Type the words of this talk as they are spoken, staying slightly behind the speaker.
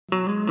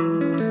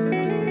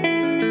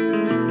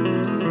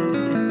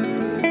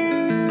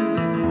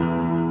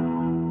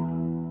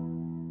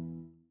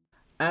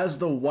as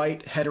the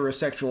white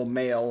heterosexual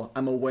male,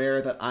 I'm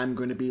aware that I'm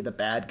going to be the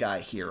bad guy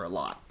here a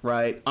lot,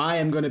 right? I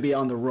am going to be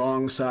on the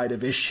wrong side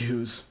of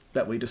issues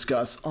that we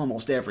discuss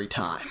almost every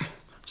time.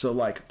 So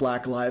like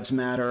Black Lives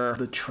Matter,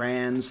 the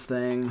trans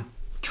thing,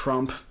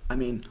 Trump. I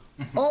mean,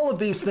 all of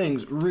these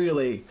things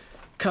really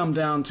come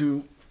down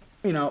to,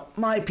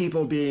 my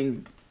people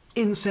being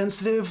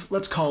insensitive.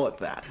 Let's call it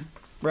that,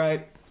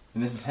 right?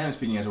 And this is him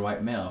speaking as a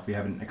white male. We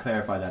haven't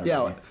clarified that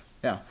already.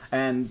 Yeah.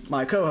 And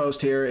my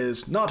co-host here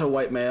is not a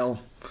white male,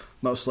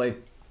 mostly,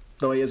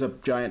 though he is a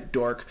giant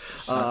dork.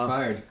 Shots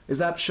fired. Is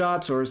that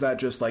shots, or is that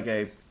just like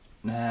a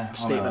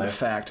statement of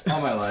fact?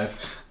 All my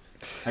life.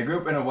 I grew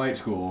up in a white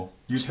school.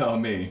 You tell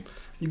me.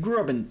 You grew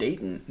up in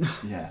Dayton.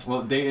 Yeah.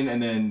 Well, Dayton,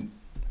 and then,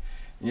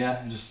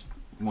 just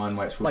one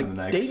white school to the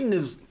next. Dayton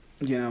is,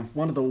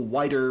 one of the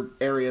whiter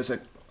areas of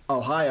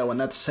Ohio, and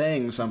that's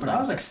saying something. But I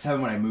was like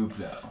 7 when I moved,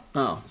 though.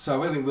 Oh.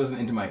 So I really wasn't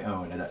into my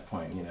own at that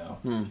point,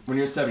 When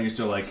you're 7, you're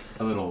still like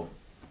a little,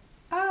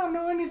 I don't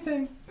know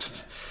anything.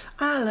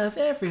 I love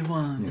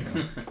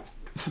everyone.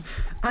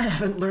 I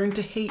haven't learned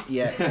to hate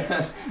yet.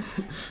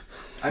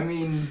 I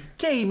mean...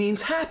 Gay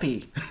means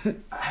happy.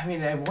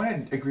 I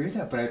want to agree with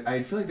that, but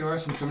I feel like there are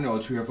some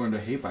 7-year-olds who have learned to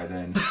hate by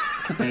then.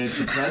 And it's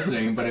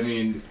depressing, but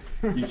you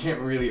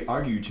can't really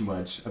argue too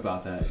much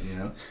about that,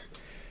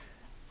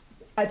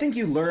 I think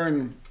you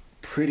learn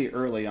pretty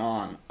early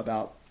on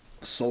about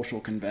social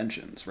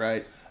conventions,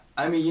 right?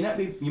 I mean,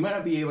 you might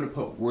not be able to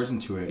put words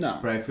into it, no.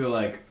 But I feel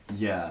like,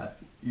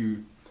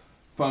 you,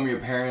 from your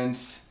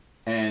parents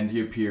and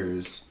your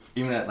peers,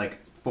 even at like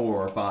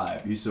 4 or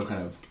 5, you still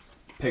kind of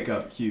pick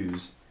up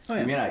cues. Oh,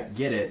 yeah. You may not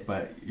get it,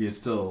 but you're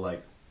still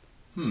like,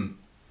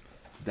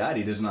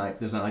 Daddy does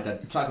not like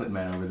that chocolate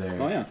man over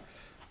there. Oh yeah,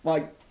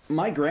 like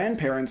my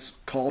grandparents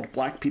called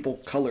black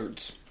people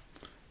coloreds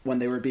when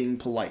they were being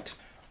polite.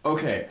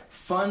 Okay,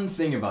 fun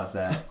thing about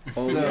that.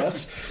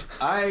 Yes.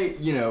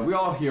 We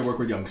all here work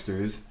with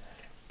youngsters,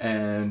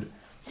 and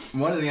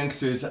one of the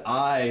youngsters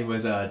I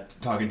was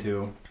talking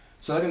to,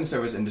 so I was in the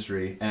service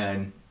industry,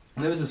 and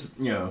there was this,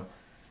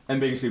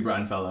 ambiguously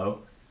brown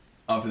fellow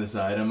off to the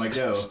side. I'm like,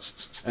 yo,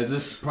 is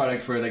this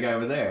product for that guy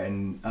over there?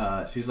 And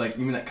she's like,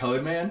 you mean that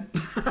colored man?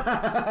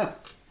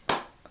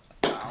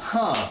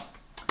 Huh.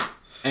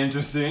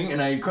 Interesting.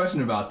 And I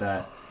questioned about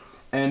that.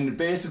 And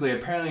basically,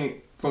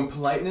 apparently, from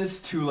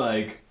politeness to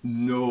like,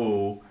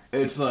 no,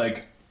 it's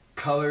like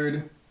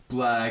colored,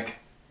 black,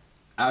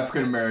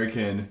 African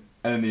American,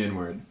 and then the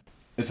N-word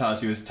is how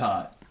she was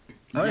taught.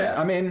 Oh yeah,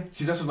 I mean...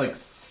 She's also like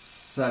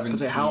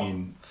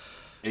 17,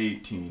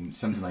 18,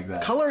 something like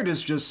that. Colored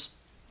is just...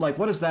 Like,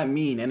 what does that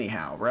mean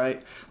anyhow,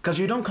 right? Because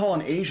you don't call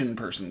an Asian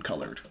person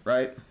colored,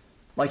 right?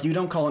 Like, you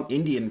don't call an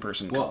Indian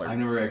person colored. Well, I've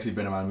never actually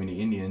been around many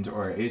Indians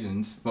or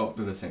Asians. Well,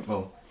 they're the same.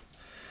 Well,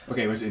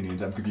 okay, which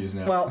Indians? I'm confused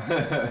now. Well,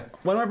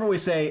 whenever we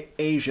say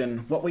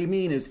Asian, what we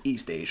mean is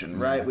East Asian,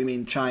 right? Yeah. We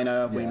mean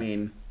China, we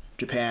mean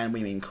Japan,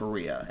 we mean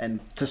Korea, and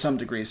to some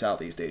degree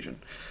Southeast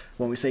Asian.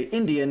 When we say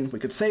Indian, we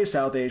could say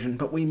South Asian,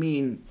 but we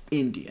mean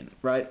Indian,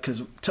 right?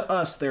 Because to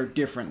us, they're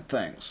different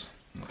things.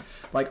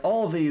 Like,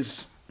 all of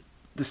these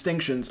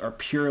distinctions are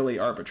purely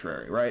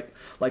arbitrary, right?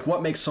 Like,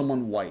 what makes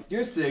someone white?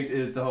 Your instinct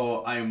is the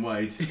whole "I am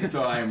white,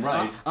 so I am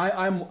right."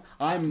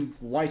 I'm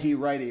whitey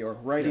righty or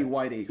righty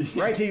whitey,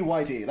 righty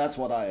whitey. That's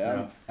what I am.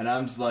 Yeah. And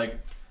I'm just like,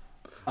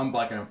 I'm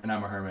black and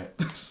I'm a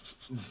hermit.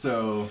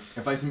 So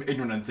if I seem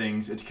ignorant on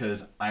things, it's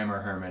because I'm a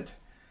hermit.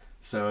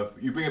 So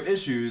if you bring up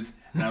issues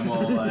and I'm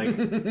all like,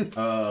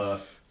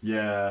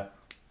 yeah,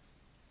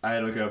 I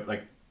look up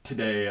like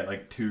today at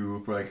like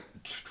 2 for like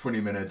 20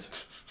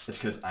 minutes. It's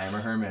because I am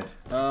a hermit.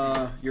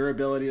 Your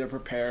ability to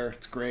prepare,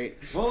 it's great.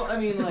 Well, I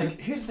mean,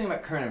 like, here's the thing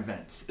about current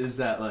events, is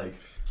that, like,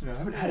 I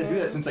haven't had to do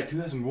that since, like,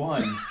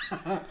 2001,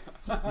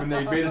 when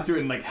they made us do it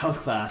in, like,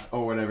 health class,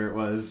 or whatever it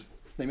was.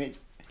 They made...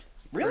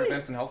 Really? Current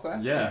events in health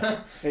class?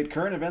 Yeah. They had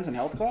current events in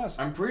health class?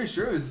 I'm pretty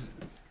sure it was,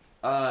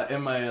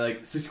 in my,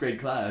 like, 6th grade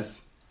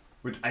class,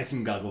 with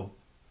icing goggle.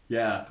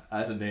 Yeah,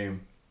 that's a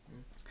name.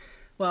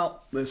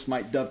 Well, this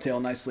might dovetail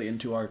nicely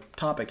into our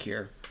topic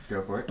here.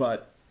 Go for it.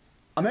 But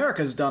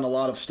America's done a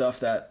lot of stuff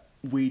that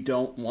we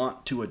don't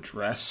want to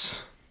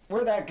address.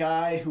 We're that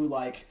guy who,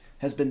 like,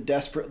 has been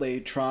desperately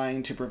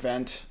trying to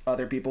prevent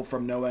other people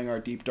from knowing our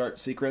deep, dark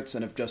secrets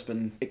and have just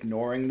been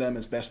ignoring them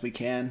as best we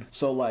can.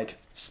 So, like,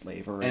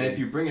 slavery. And if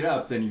you bring it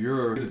up, then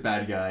you're the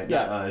bad guy,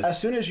 yeah, not us. As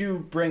soon as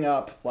you bring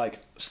up, like,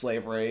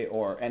 slavery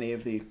or any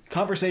of the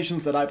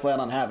conversations that I plan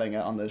on having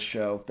on this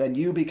show, then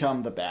you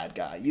become the bad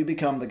guy. You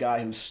become the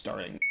guy who's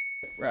starting,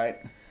 right?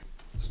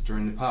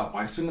 Stirring the pot.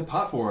 Why stirring the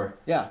pot for?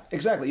 Yeah,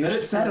 exactly. Let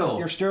it settle.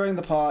 You're stirring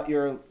the pot.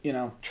 You're,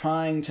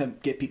 trying to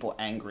get people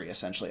angry,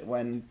 essentially.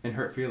 And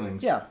hurt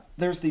feelings. Yeah,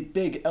 there's the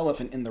big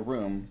elephant in the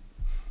room,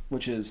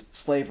 which is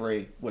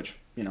slavery, which,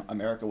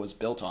 America was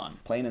built on.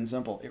 Plain and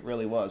simple. It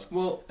really was.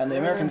 Well, and the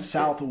American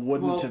South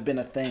wouldn't have been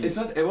a thing.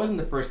 It wasn't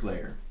the first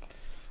layer.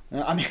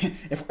 I mean,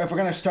 if we're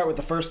going to start with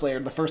the first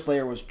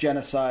layer was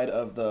genocide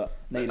of the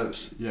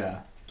natives.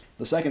 Yeah.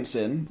 The second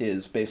sin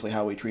is basically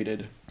how we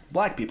treated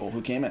black people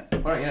who came in.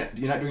 All right,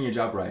 you're not doing your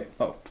job right.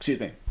 Oh, excuse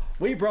me.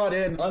 We brought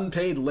in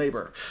unpaid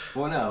labor.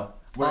 Well, no.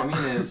 What I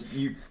mean is,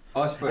 you...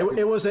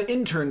 It was an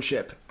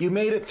internship. You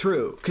made it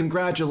through.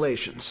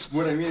 Congratulations.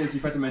 What I mean is, you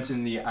forgot to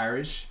mention the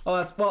Irish. Oh,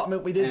 that's... Well, I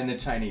mean, we did... And the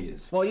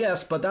Chinese. Well,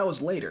 yes, but that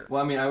was later.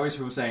 Well, I mean, I always hear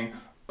people saying,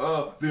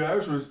 the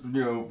Irish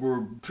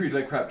were treated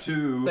like crap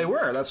too. They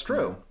were, that's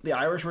true. Yeah. The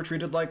Irish were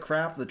treated like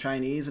crap. The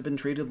Chinese have been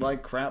treated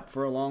like crap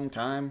for a long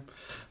time.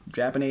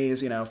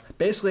 Japanese,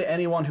 basically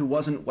anyone who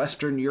wasn't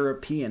Western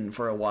European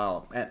for a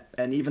while.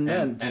 And even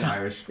then... And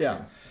Irish.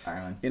 Yeah.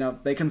 Ireland.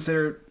 They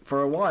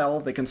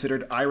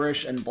considered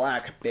Irish and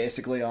black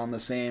basically on the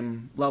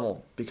same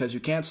level, because you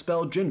can't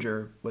spell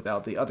ginger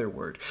without the other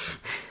word.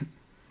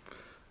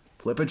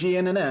 Flip a G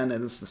and an N,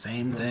 and it's the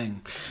same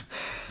thing.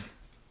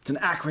 It's an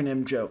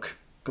acronym joke.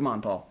 Come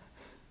on, Paul.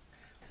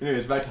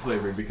 Anyways, back to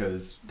slavery,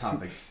 because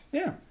topics.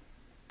 Yeah.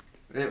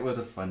 It was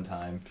a fun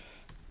time.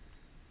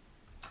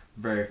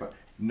 Very fun.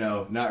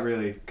 No, not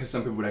really, because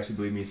some people would actually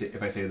believe me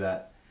if I say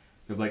that.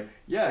 They're like,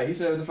 yeah, he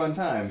said it was a fun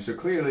time, so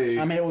clearly...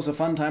 I mean, it was a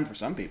fun time for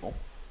some people.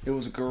 It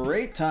was a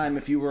great time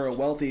if you were a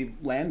wealthy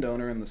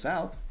landowner in the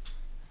South.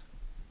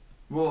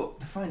 Well,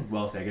 define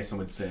wealthy, I guess I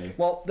would say.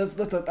 Well, that's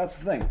the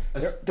thing.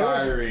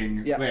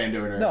 Aspiring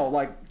landowner. No,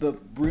 like, the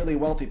really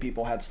wealthy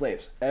people had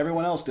slaves.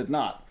 Everyone else did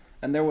not.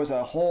 And there was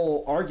a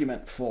whole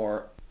argument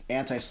for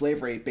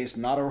anti-slavery based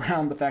not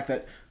around the fact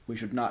that we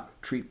should not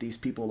treat these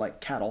people like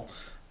cattle,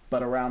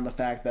 but around the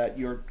fact that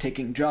you're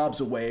taking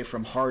jobs away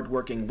from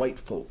hard-working white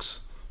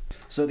folks.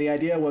 So the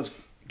idea was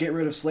get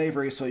rid of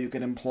slavery so you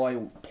can employ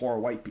poor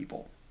white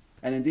people.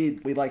 And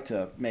indeed, we'd like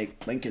to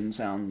make Lincoln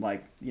sound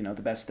like,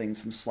 the best thing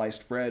since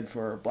sliced bread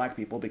for black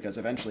people, because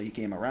eventually he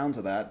came around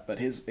to that. But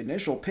his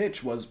initial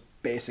pitch was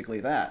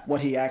basically that.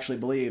 What he actually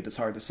believed is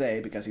hard to say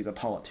because he's a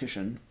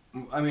politician.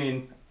 I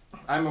mean,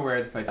 I'm aware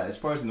of the fact that as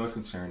far as the North's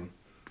concerned,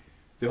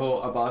 the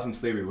whole abolishing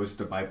slavery was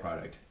just a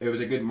byproduct. It was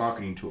a good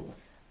marketing tool.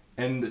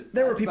 And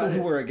there were people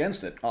who were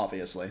against it,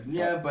 obviously.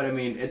 Yeah, but I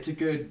mean, it's a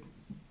good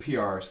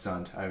PR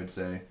stunt, I would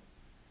say.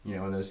 One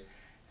of those,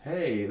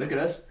 hey, look at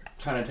us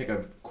trying to take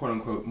a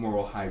quote-unquote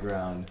moral high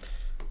ground,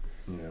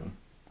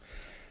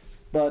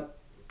 But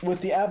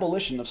with the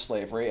abolition of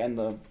slavery and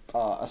the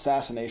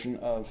assassination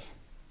of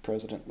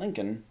President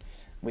Lincoln,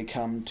 we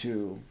come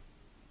to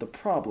the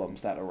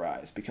problems that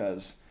arise,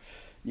 because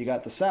you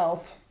got the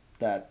South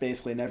that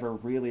basically never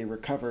really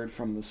recovered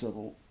from the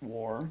Civil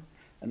War,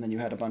 and then you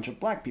had a bunch of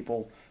black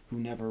people who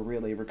never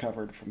really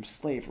recovered from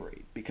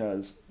slavery,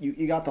 because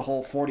you got the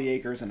whole 40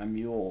 acres and a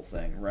mule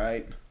thing,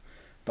 right?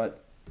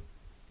 But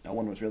no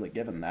one was really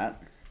given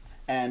that.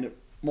 And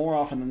more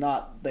often than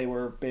not, they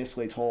were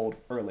basically told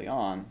early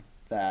on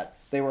that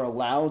they were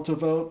allowed to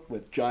vote,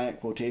 with giant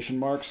quotation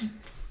marks,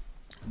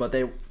 but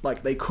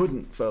they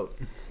couldn't vote.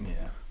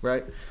 Yeah.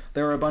 Right?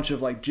 There were a bunch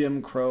of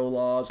Jim Crow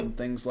laws and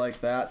things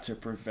like that to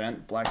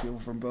prevent black people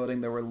from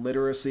voting. There were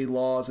literacy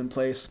laws in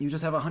place. You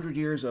just have 100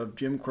 years of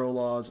Jim Crow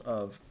laws,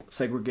 of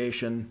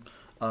segregation,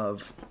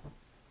 of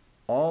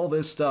all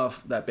this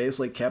stuff that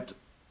basically kept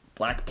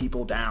black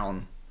people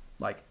down.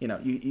 You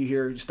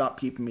hear, you stop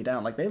keeping me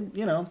down.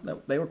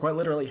 They were quite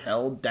literally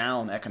held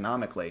down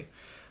economically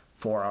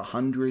for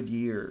 100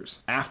 years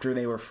after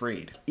they were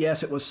freed.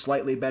 Yes, it was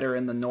slightly better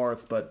in the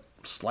North, but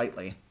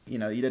slightly. You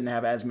didn't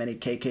have as many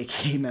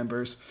KKK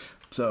members,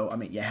 so,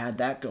 you had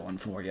that going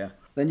for you.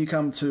 Then you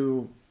come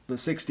to the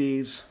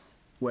 60s,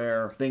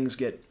 where things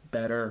get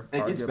better.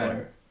 It gets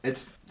better.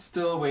 It's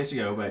still a ways to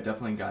go, but it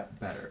definitely got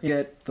better. You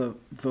get the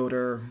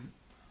voter...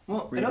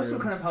 Well, it also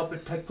kind of helped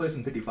it take place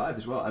in 55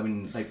 as well.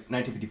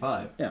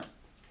 1955. Yeah.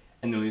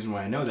 And the reason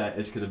why I know that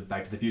is because of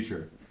Back to the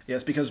Future.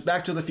 Yes, because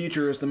Back to the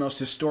Future is the most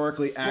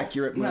historically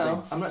accurate movie.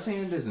 No, I'm not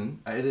saying it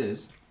isn't. It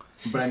is.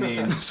 But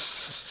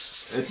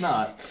it's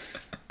not.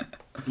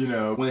 When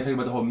they talk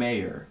about the whole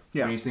mayor.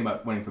 Yeah. When you think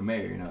about running for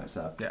mayor, that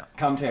stuff. Yeah.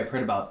 Commentary I've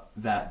heard about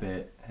that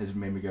bit has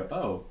made me go,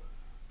 oh,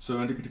 so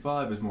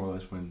 1955 is more or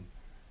less when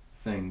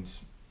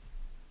things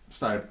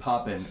started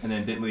popping and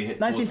then didn't really hit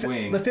full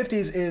swing. The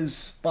 50s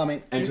is,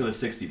 until the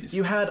 60s.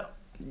 You had,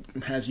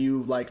 as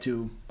you like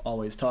to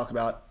always talk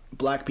about,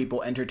 black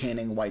people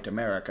entertaining white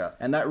America.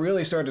 And that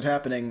really started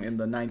happening in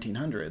the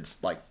 1900s,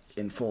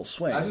 in full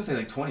swing. I was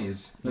going to say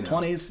 20s. The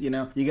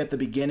 20s, you get the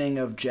beginning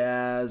of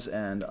jazz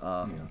and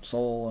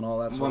soul and all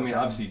that sort of thing.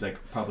 Obviously,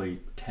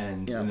 probably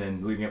 10s, and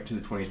then leading up to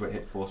the 20s where it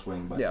hit full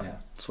swing. But yeah.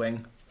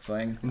 Swing.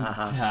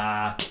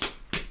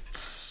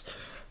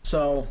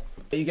 So,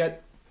 you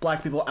get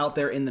black people out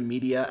there in the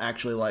media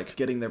actually,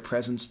 getting their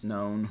presence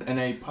known. And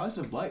a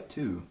positive light,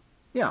 too.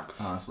 Yeah.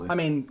 Honestly.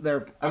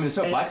 There's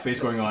still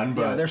blackface going on,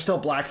 but... Yeah, there's still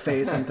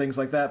blackface and things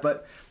like that,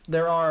 but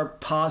there are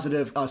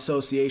positive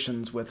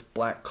associations with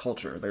black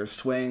culture. There's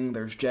swing,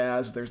 there's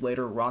jazz, there's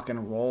later rock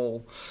and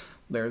roll.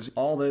 There's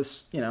all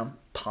this,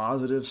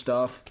 positive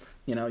stuff.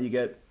 You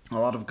get a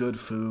lot of good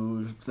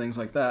food, things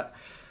like that.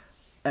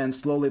 And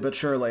slowly but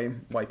surely,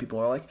 white people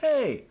are like,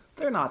 hey,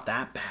 they're not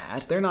that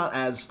bad. They're not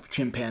as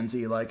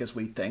chimpanzee-like as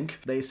we think.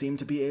 They seem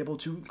to be able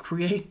to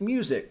create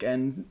music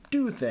and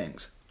do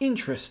things.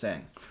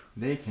 Interesting.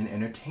 They can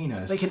entertain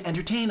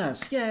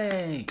us.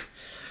 Yay!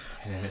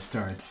 And then it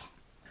starts.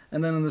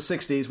 And then in the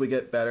 60s, we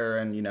get better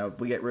and,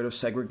 we get rid of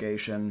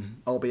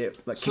segregation,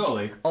 albeit like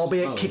Slowly.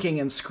 Kicking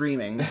and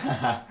screaming.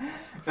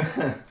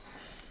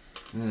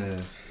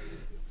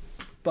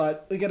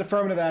 But we get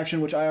affirmative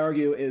action, which I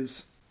argue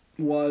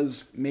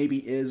maybe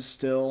is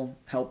still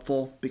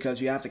helpful because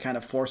you have to kind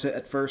of force it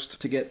at first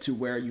to get to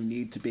where you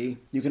need to be.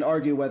 You can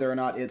argue whether or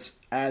not it's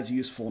as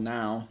useful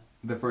now.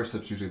 The first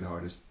step's usually the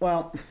hardest.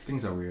 Well,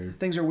 things are weird.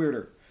 Things are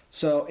weirder.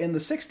 So in the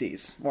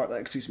 60s, or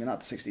excuse me, not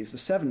the 60s, the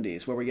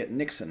 70s, where we get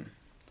Nixon,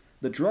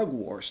 the drug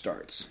war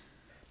starts.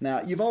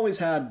 Now, you've always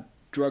had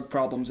drug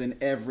problems in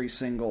every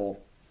single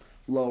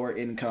lower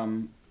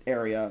income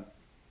area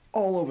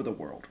all over the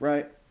world,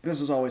 right? This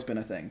has always been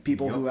a thing.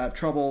 People who have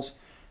troubles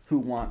who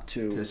want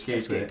to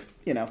escape.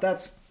 It.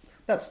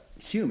 That's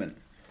human.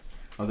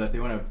 Although if they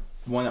want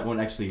one that won't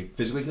actually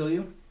physically kill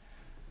you,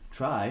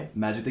 try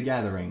Magic the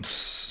Gathering.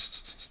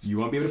 You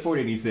won't be able to afford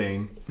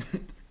anything,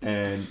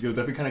 and you'll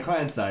definitely kind of cry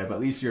inside, but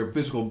at least your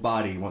physical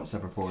body won't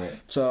suffer for it.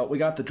 So we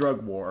got the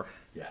drug war.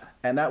 Yeah.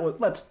 And that was,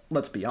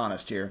 let's be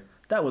honest here,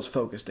 that was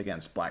focused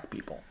against black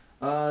people.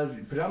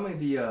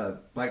 Predominantly the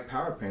Black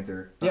Power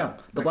Panther. The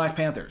Black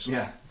Panthers.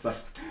 Yeah.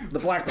 The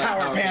Black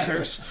Power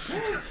Panthers.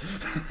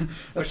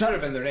 Which should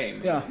have been their name.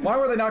 Yeah. Why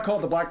were they not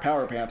called the Black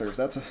Power Panthers?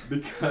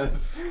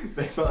 Because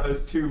they thought it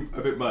was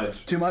a bit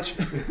much. Too much?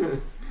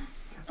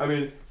 I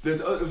mean,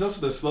 there's also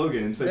the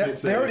slogan. So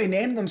they already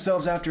named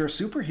themselves after a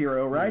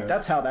superhero, right? Yeah.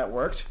 That's how that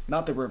worked,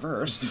 not the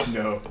reverse.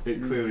 No,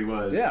 it clearly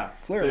was. Yeah,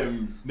 clearly.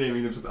 Them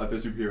naming themselves after a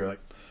superhero.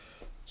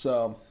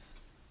 So,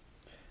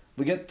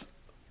 we get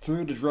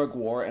through the drug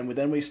war, and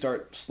then we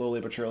start slowly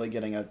but surely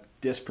getting a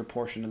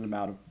disproportionate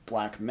amount of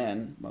black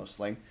men,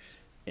 mostly,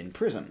 in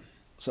prison.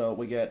 So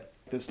we get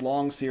this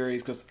long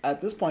series, because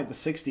at this point, the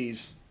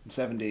 60s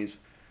and 70s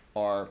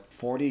are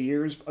 40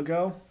 years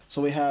ago.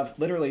 So we have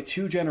literally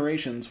 2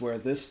 generations where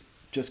this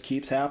just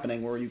keeps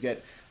happening, where you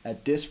get a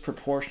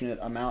disproportionate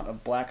amount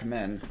of black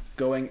men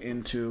going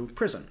into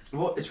prison.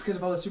 Well, it's because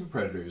of all the super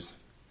predators.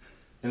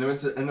 In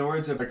the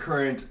words of a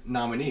current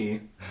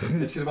nominee,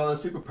 it's because of all the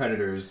super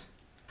predators.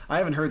 I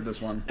haven't heard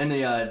this one. In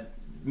the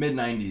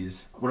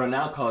mid-90s, what are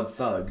now called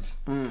thugs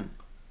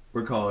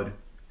were called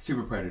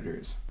super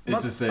predators.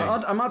 It's a thing.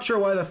 I'm not sure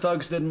why the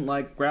thugs didn't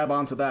grab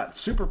onto that.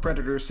 Super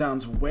predators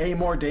sounds way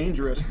more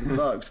dangerous than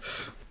thugs.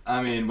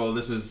 I mean, well,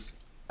 this was,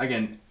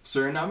 again,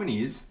 certain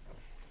nominees,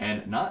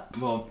 and not,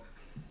 well,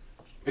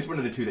 it's one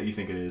of the 2 that you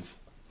think it is.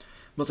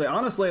 Well, say,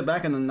 honestly,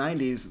 back in the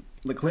 90s,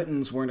 the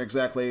Clintons weren't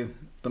exactly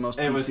the most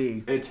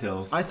PC. It's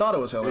Hills. I thought it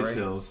was Hillary. It's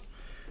Hills.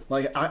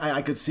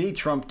 I could see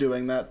Trump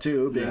doing that,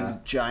 too, being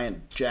a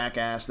giant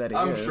jackass that he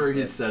is. I'm sure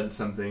he said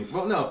something.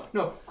 Well,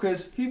 no,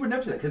 because he would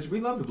never do that, because he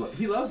loves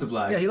the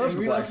blacks. Yeah, he loves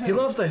the blacks. He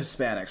loves the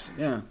Hispanics,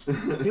 yeah.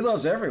 He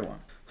loves everyone.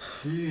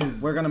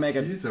 We're gonna make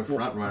He's a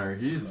front runner.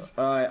 He's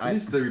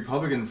the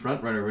Republican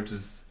front runner, which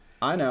is.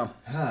 I know.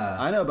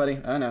 I know,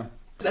 buddy. I know.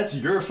 That's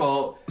your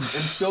fault, and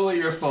solely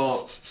your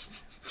fault.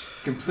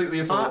 Completely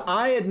your fault.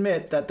 I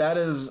admit that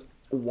is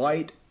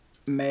white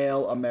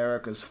male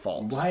America's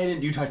fault. Why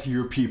didn't you talk to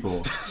your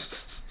people?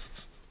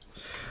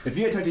 If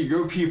you had talked to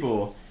your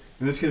people,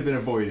 then this could have been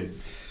avoided.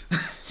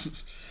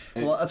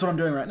 Well, that's what I'm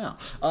doing right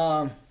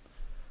now.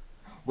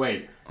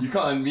 Wait, you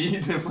calling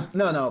me?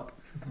 No.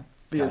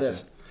 Via Gotcha.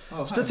 this.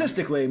 Oh,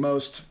 statistically,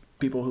 most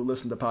people who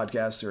listen to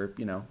podcasts are,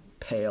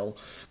 pale.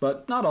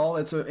 But not all.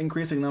 It's an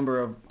increasing number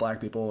of black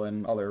people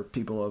and other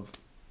people of...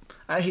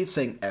 I hate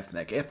saying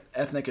ethnic.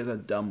 Ethnic is a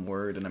dumb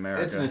word in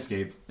America. It's an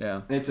escape.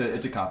 Yeah. It's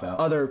a cop-out.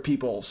 Other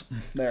peoples.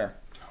 There.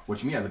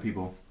 What you mean other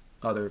people?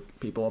 Other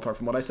people apart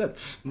from what I said.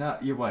 No,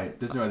 you're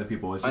white. There's no other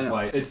people. It's just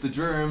white. It's the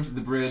Germs,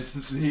 the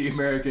Brits, the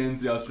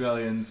Americans, the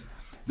Australians.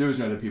 There's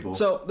no other people.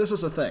 So this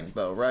is the thing,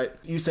 though, right?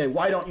 You say,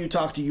 why don't you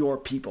talk to your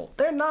people?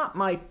 They're not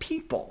my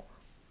people.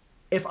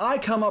 If I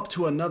come up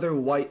to another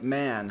white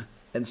man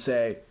and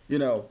say,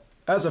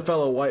 as a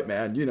fellow white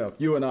man,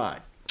 you and I,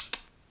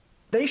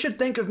 they should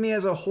think of me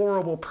as a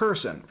horrible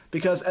person.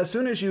 Because as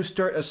soon as you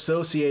start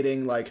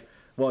associating,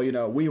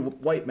 we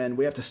white men,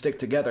 we have to stick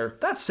together,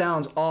 that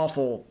sounds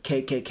awful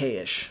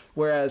KKK-ish.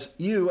 Whereas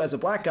you, as a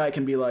black guy,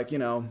 can be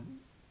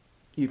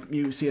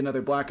you see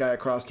another black guy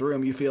across the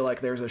room, you feel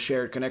like there's a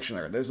shared connection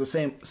there. There's the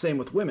same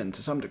with women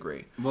to some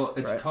degree. Well,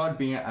 it's called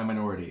being a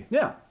minority.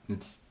 Yeah.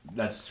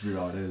 That's really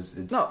all it is.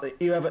 No,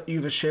 you have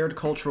a shared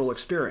cultural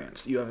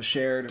experience. You have a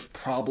shared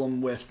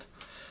problem with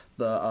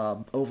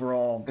the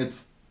overall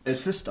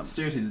system.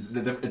 Seriously,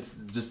 it's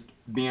just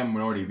being a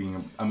minority,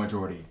 being a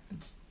majority.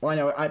 Well, I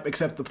know,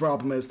 except the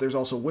problem is there's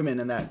also women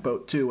in that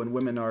boat too, and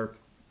women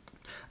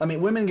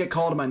get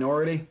called a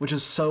minority, which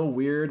is so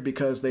weird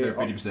because they're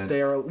 50%.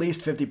 They are at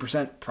least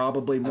 50%,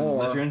 probably more.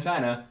 Unless you're in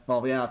China.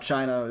 Well, yeah,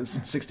 China is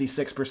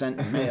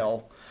 66%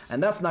 male,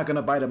 and that's not going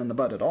to bite them in the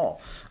butt at all.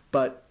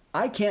 But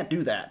I can't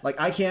do that.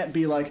 I can't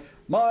be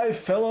my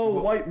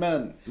fellow white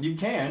men. You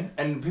can,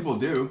 and people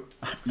do,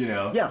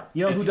 Yeah,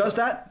 who does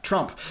that?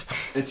 Trump.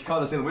 It's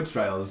called the Salem Witch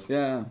Trials.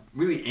 Yeah.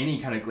 Really, any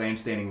kind of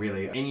grandstanding,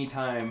 really.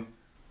 Anytime,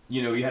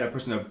 you had a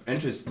person of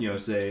interest,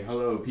 say,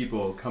 hello,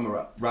 people, come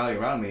rally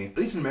around me. At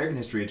least in American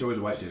history, it's always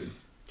a white dude.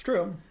 It's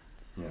true.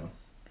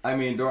 I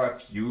mean, there are a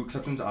few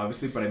exceptions,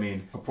 obviously, but I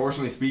mean,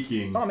 proportionally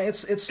speaking, I mean, it's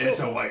still, it's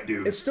a white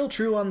dude. It's still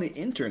true on the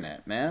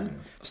internet,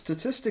 man.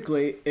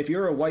 Statistically, if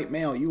you're a white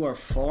male, you are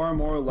far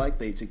more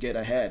likely to get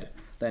ahead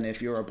than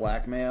if you're a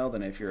black male,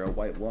 than if you're a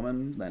white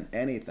woman, than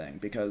anything.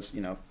 Because,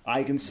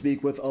 I can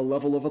speak with a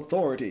level of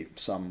authority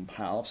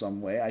somehow,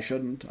 some way. I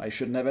shouldn't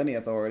have any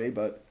authority,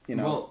 but,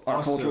 well, our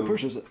also, culture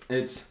pushes it.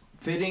 It's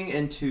fitting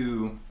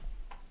into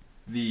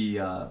the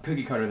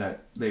cookie cutter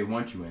that they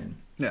want you in.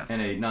 Yeah.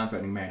 In a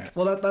non-threatening manner.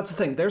 Well, that's the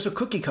thing. There's a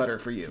cookie cutter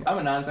for you. I'm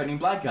a non-threatening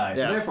black guy,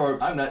 so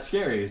therefore I'm not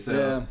scary. So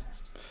Yeah.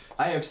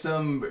 I have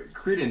some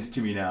credence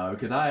to me now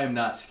because I am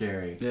not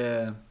scary.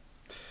 Yeah.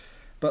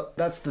 But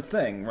that's the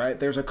thing, right?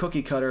 There's a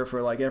cookie cutter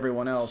for, like,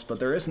 everyone else, but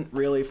there isn't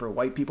really for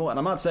white people. And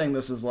I'm not saying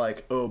this is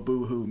like, oh,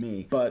 boo-hoo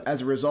me. But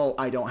as a result,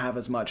 I don't have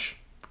as much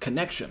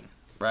connection,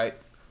 right?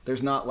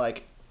 There's not,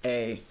 like,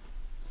 a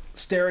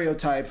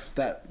stereotype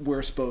that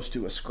we're supposed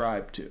to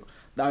ascribe to.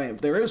 I mean,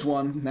 there is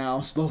one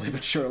now, slowly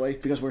but surely,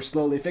 because we're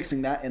slowly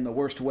fixing that in the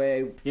worst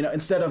way.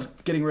 Instead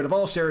of getting rid of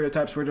all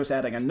stereotypes, we're just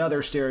adding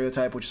another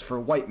stereotype, which is for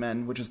white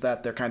men, which is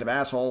that they're kind of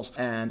assholes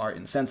and are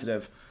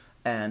insensitive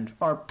and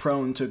are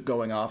prone to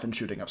going off and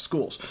shooting up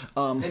schools.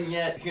 And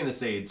yet, here in the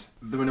States,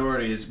 the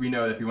minorities, we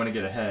know that if you want to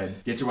get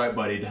ahead, get your white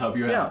buddy to help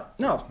you out.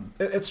 Yeah, no,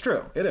 it's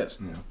true. It is.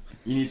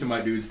 You need some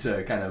white dudes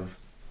to kind of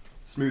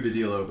smooth the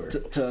deal over.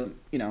 To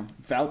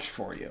vouch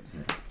for you.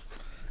 Yeah.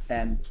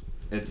 And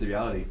it's the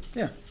reality.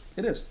 Yeah.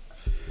 It is.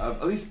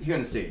 At least here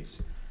in the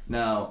States.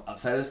 Now,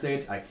 outside of the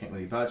States, I can't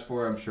really vouch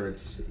for. I'm sure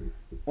it's,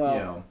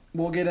 well,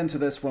 we'll get into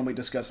this when we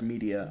discuss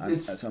media at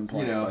some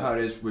point. How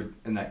it is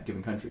in that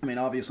given country. I mean,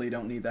 obviously you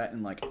don't need that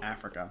in, like,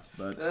 Africa,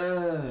 but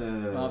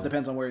well, it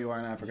depends on where you are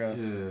in Africa.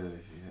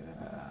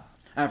 Yeah.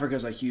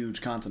 Africa's a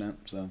huge continent,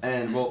 so.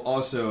 And, well,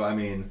 also, I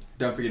mean,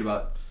 don't forget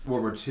about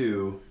World War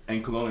II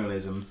and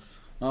colonialism.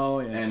 Oh,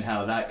 yes. And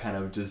how that kind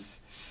of just...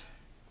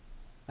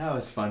 That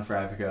was fun for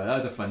Africa. That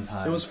was a fun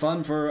time. It was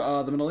fun for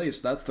the Middle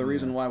East. That's the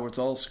reason why it's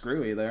all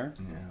screwy there.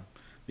 Yeah.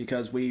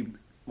 Because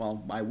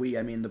by we,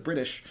 I mean the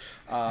British.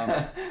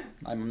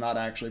 I'm not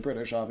actually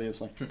British,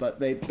 obviously. But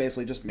they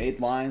basically just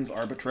made lines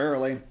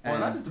arbitrarily. Well,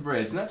 not just the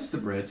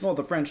Brits. Well,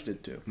 the French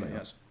did too, but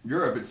yes.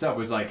 Europe itself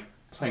was like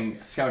playing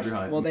scavenger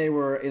hunt. Well, they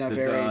were in a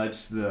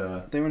Dutch,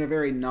 they were in a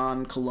very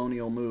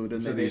non-colonial mood,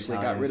 and they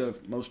basically got rid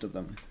of most of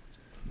them.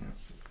 Yeah.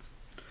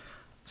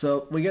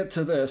 So we get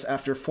to this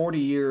after 40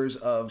 years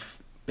of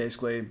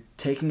basically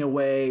taking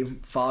away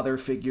father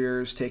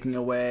figures, taking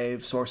away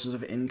sources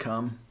of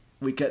income.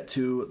 We get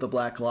to the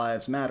Black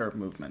Lives Matter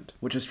movement,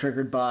 which is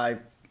triggered by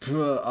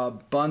a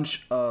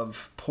bunch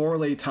of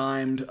poorly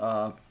timed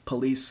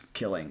police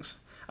killings.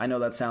 I know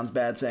that sounds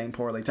bad saying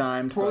poorly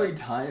timed. Poorly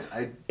timed?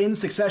 In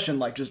succession,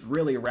 like just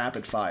really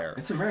rapid fire.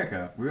 It's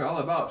America. We're all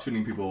about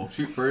shooting people.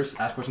 Shoot first,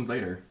 ask questions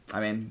later.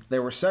 I mean,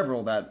 there were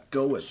several that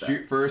go with that.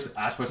 Shoot first,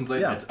 ask questions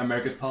later. Yeah. That's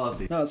America's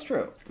policy. No, it's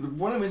true.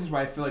 One of the reasons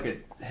why I feel like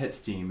it hits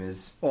Steam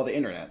is... Well, the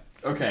internet.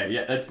 Okay,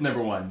 yeah, that's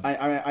number one.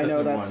 I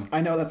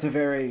know that's a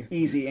very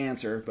easy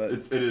answer, but...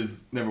 It is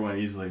number one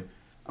easily.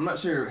 I'm not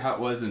sure how it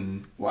was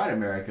in white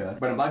America,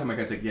 but in black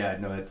America, it's like, yeah,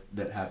 no,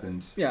 that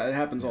happens. Yeah, it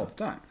happens all the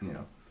time.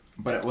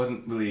 But it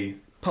wasn't really...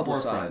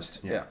 publicized.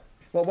 Yeah.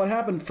 Well, what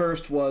happened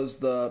first was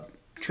the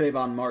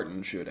Trayvon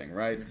Martin shooting,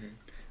 right? Mm-hmm.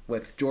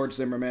 With George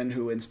Zimmerman,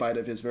 who, in spite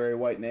of his very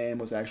white name,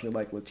 was actually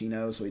like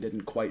Latino, so he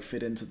didn't quite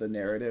fit into the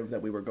narrative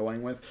that we were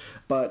going with.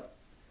 But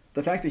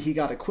the fact that he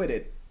got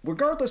acquitted,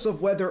 regardless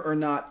of whether or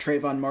not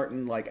Trayvon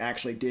Martin like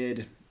actually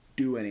did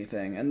do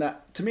anything, and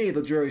that, to me,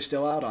 the jury's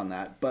still out on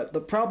that. But the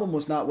problem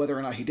was not whether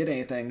or not he did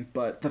anything,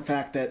 but the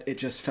fact that it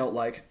just felt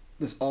like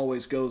this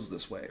always goes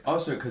this way.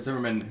 Also, because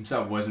Zimmerman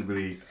himself wasn't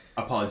really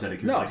apologetic.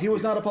 He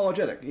was not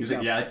apologetic. He was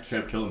like, yeah, I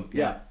straight up killed him.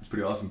 Yeah, it's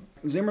pretty awesome.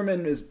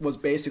 Zimmerman was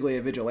basically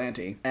a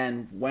vigilante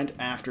and went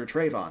after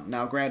Trayvon.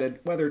 Now, granted,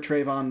 whether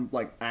Trayvon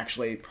like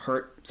actually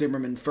hurt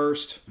Zimmerman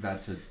first,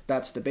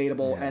 that's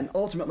debatable. Yeah. And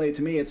ultimately,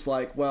 to me, it's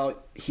like, well,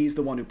 he's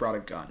the one who brought a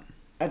gun.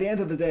 At the end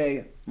of the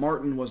day,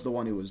 Martin was the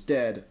one who was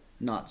dead,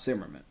 not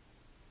Zimmerman.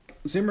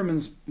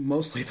 Zimmerman's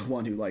mostly the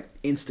one who like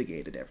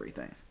instigated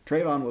everything.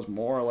 Trayvon was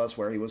more or less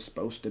where he was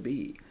supposed to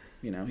be.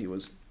 He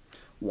was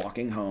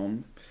walking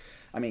home.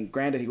 I mean,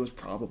 granted, he was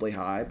probably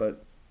high,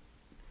 but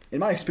in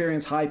my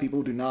experience, high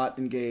people do not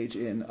engage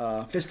in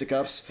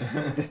fisticuffs.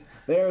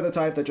 They're the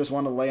type that just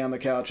want to lay on the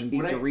couch and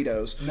eat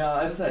Doritos. No,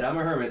 as I said, I'm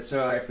a hermit,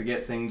 so I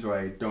forget things or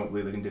I don't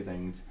really look into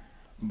things.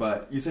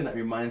 But you said that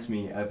reminds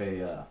me of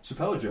a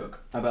Chappelle joke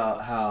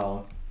about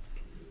how,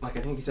 like, I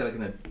think he said like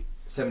in the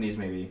 70s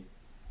maybe,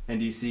 in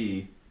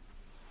D.C.,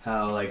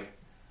 how like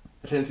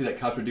a tendency that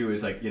cops would do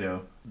is like,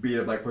 beat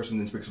a black person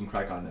and then sprinkle some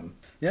crack on them.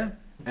 Yeah.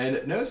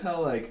 And notice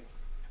how like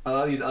a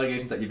lot of these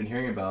allegations that you've been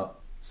hearing about,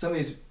 some of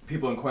these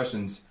people in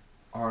questions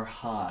are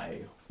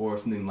high or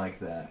something like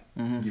that.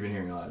 Mm-hmm. You've been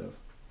hearing a lot of.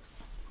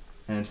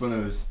 And it's one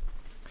of those...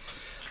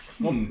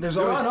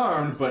 they're always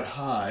unarmed, but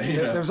high.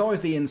 There's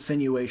always the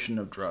insinuation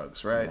of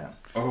drugs, right? Yeah.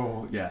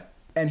 Oh, yeah.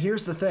 And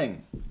here's the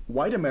thing.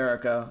 White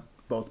America,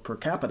 both per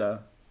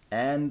capita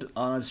and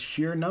on a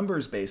sheer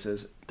numbers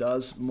basis,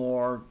 does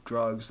more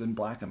drugs than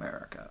black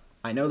America.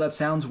 I know that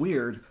sounds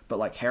weird, but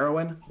like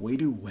heroin, we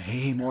do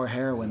way more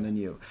heroin than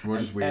you. We're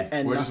just weed.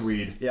 We're just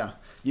weed. Yeah.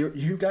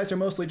 You guys are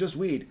mostly just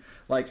weed.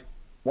 Like,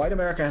 white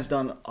America has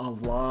done a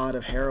lot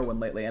of heroin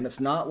lately, and it's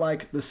not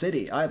like the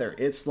city either.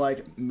 It's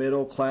like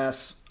middle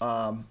class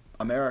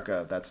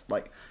America. That's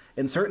like,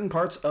 in certain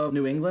parts of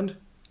New England,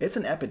 it's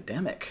an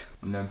epidemic.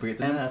 And don't forget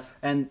the meth.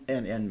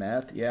 And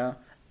meth, yeah.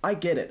 I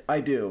get it.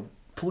 I do.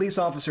 Police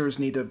officers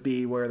need to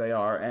be where they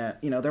are, and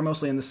they're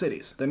mostly in the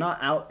cities. They're not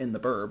out in the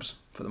burbs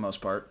for the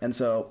most part. And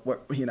so,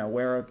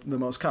 where are the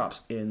most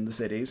cops? In the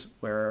cities.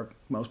 Where are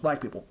most black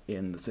people?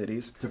 In the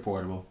cities. It's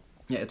affordable.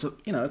 Yeah, it's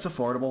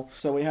affordable.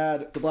 So we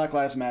had the Black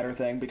Lives Matter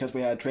thing because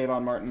we had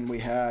Trayvon Martin, we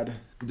had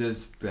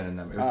There's been a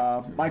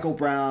number. Michael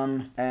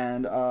Brown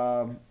and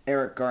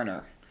Eric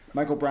Garner.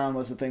 Michael Brown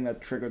was the thing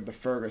that triggered the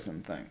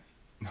Ferguson thing.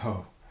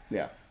 Oh.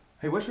 Yeah.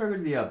 Hey, what's your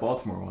record of the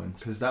Baltimore one?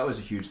 Because that was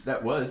a huge.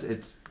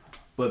 It's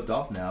blipped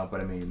off now,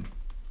 but I mean.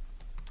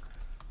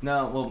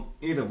 No, well,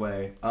 either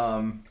way.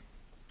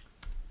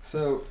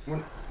 So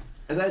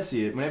as I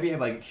see it, whenever you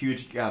have like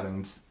huge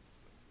gatherings,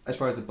 as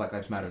far as the Black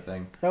Lives Matter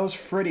thing. That was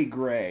Freddie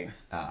Gray.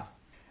 Ah.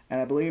 And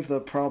I believe the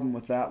problem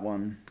with that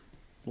one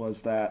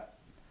was that,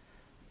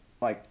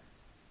 like,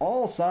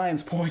 all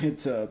signs pointed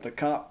to the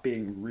cop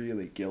being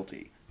really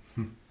guilty.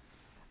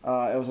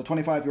 It was a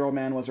 25-year-old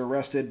man was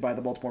arrested by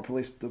the Baltimore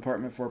Police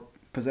Department for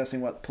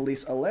possessing what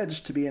police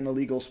alleged to be an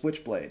illegal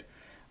switchblade.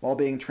 While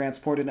being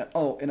transported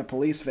in a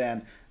police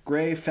van,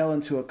 Gray fell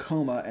into a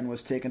coma and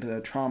was taken to the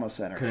trauma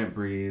center. Couldn't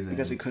breathe.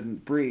 Because he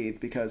couldn't breathe,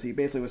 because he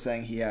basically was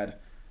saying he had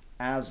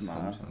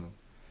asthma.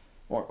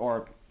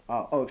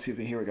 Excuse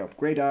me, here we go.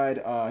 Gray died.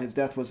 His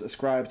death was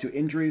ascribed to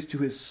injuries to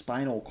his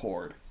spinal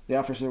cord. The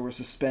officer was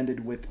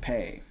suspended with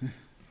pay.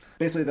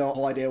 Basically, the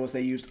whole idea was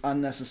they used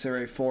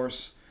unnecessary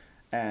force,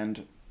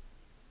 and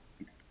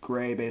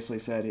Gray basically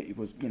said he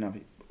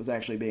was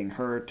actually being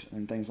hurt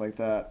and things like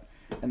that.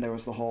 And there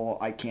was the whole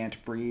 "I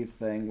can't breathe"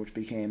 thing, which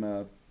became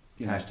a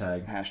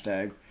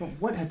hashtag. Well,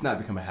 what has not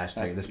become a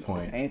hashtag at this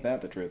point? Ain't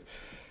that the truth?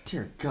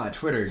 Dear God,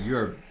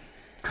 Twitter,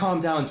 calm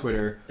down,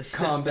 Twitter.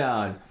 Calm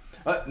down.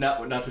 Now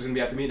Twitter's gonna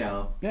be after me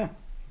now. Yeah,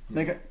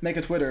 make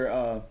a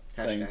Twitter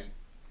thing.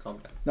 Calm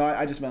down. No,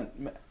 I just meant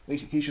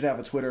he should have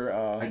a Twitter.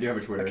 I do have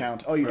a Twitter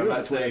account. Oh, you do. I'm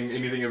not saying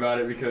anything about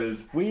it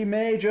because we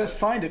may just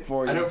find it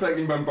for you. I don't feel like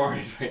being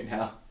bombarded right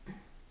now.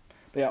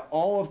 But yeah,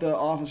 all of the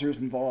officers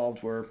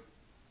involved were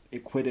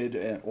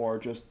acquitted, or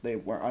just they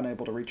were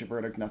unable to reach a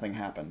verdict. Nothing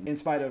happened, in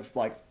spite of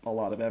like a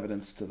lot of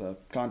evidence to the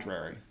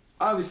contrary.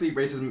 Obviously,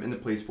 racism in the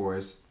police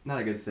force, not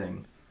a good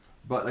thing.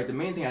 But like the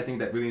main thing I think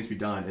that really needs to be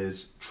done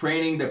is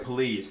training the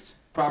police.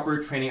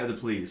 Proper training of the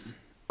police.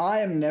 I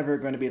am never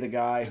going to be the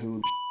guy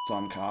who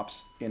on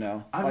cops, I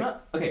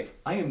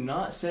am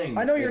not saying...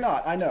 I know you're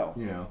not, I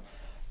know.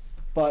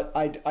 But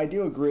I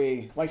do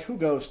agree, like, who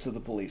goes to the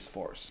police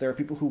force? There are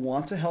people who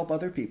want to help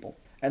other people,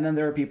 and then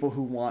there are people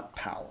who want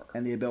power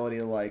and the ability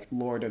to, like,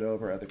 lord it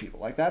over other people.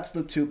 Like, that's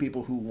the two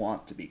people who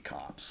want to be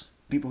cops.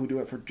 People who do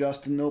it for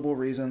just and noble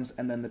reasons,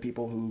 and then the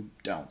people who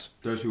don't.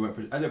 Those who went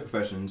for other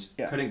professions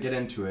couldn't get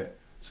into it,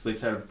 so they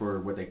settled for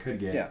what they could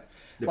get. Yeah.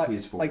 The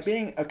police force. Like,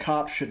 being a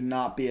cop should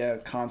not be a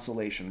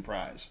consolation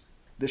prize.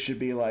 This should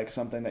be, like,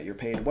 something that you're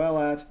paid well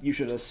at. You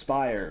should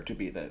aspire to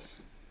be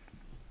this.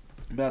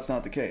 But that's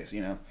not the case,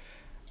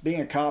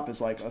 Being a cop is,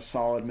 like, a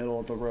solid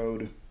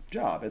middle-of-the-road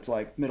job. It's,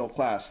 like, middle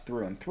class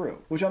through and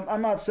through. Which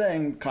I'm not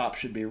saying cops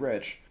should be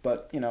rich,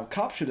 but,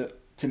 cops should,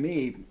 to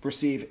me,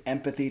 receive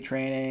empathy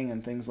training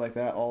and things like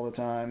that all the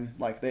time.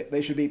 Like,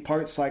 they should be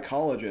part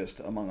psychologist,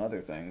 among other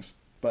things.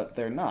 But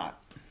they're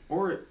not.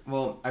 Or,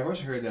 well, I've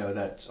also heard, though,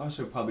 that it's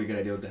also probably a good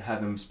idea to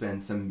have them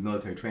spend some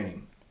military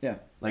training. Yeah.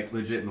 Like,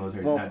 legit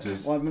military, not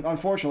just... Well,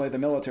 unfortunately, the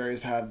militaries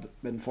have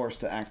been forced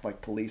to act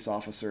like police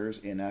officers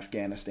in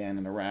Afghanistan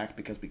and Iraq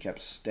because we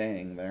kept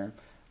staying there.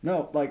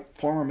 No, like,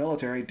 former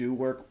military do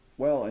work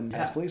well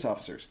as police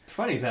officers. It's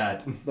funny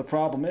that... The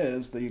problem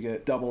is that you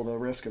get double the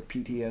risk of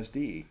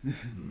PTSD. Well,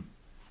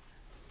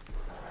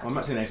 I'm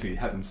not saying actually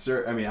have them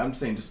serve... I mean, I'm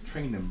saying just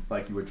train them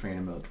like you would train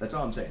a military. That's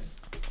all I'm saying.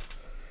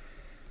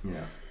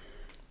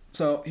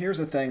 So, here's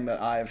a thing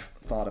that I've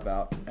thought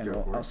about, and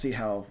I'll see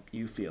how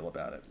you feel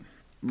about it.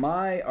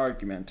 My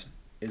argument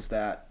is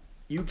that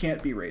you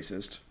can't be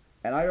racist,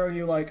 and I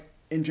argue, like,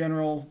 in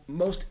general,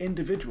 most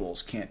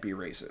individuals can't be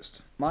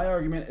racist. My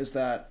argument is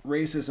that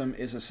racism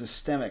is a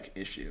systemic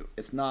issue.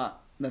 It's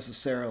not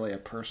necessarily a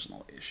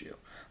personal issue.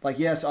 Like,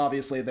 yes,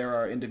 obviously there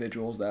are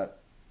individuals that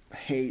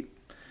hate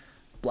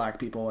black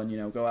people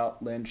and, go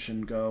out lynch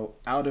and go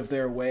out of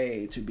their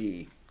way to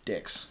be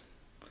dicks.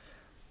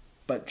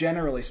 But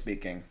generally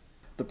speaking,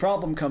 the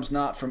problem comes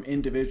not from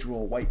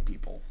individual white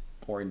people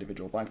or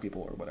individual black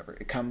people or whatever.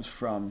 It comes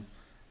from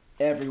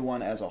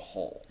everyone as a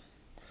whole.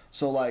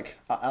 So, like,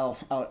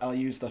 I'll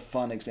use the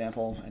fun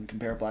example and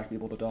compare black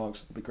people to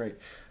dogs. It'll be great.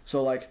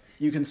 So, like,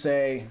 you can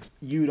say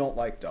you don't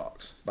like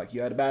dogs. Like,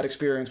 you had a bad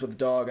experience with a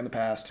dog in the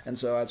past, and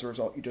so as a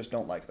result, you just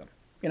don't like them.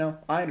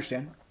 I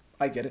understand.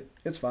 I get it.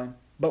 It's fine.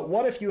 But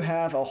what if you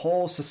have a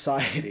whole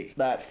society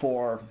that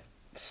for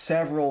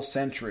several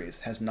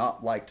centuries has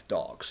not liked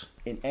dogs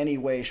in any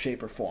way,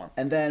 shape, or form.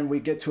 And then we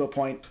get to a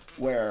point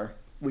where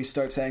we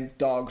start saying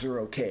dogs are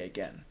okay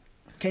again.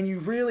 Can you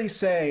really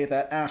say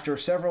that after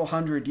several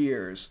hundred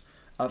years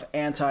of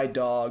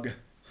anti-dog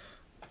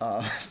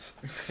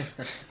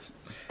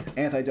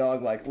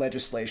like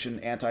legislation,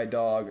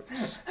 anti-dog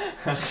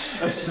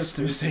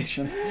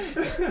systemization,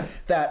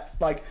 that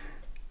like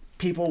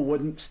people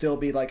wouldn't still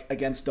be like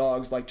against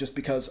dogs, like just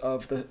because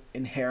of the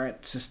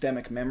inherent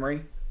systemic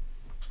memory?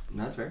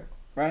 That's fair.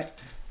 Right?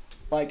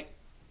 Like,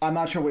 I'm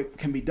not sure what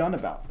can be done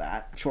about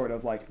that, short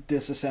of like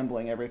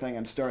disassembling everything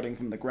and starting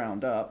from the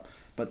ground up.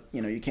 But,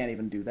 you know, you can't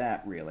even do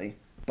that, really.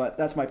 But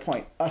that's my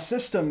point. A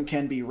system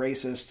can be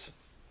racist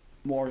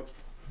more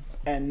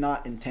and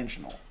not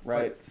intentional,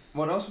 right? But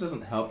what also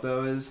doesn't help,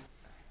 though, is,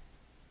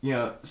 you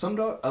know,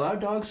 a lot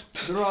of dogs,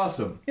 they're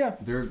awesome. Yeah.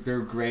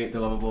 They're great,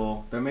 they're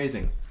lovable, they're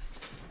amazing.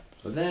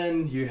 But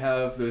then you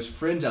have those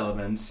fringe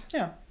elements,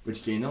 Yeah.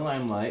 which gain the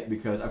limelight,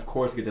 because of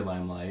course they get the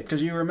limelight.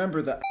 Because you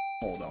remember the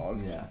whole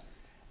dog. Yeah.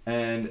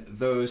 And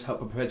those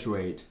help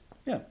perpetuate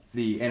Yeah.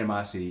 the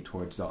animosity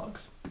towards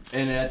dogs.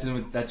 And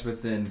that's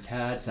within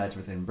cats, that's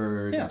within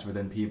birds, Yeah. that's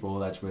within people,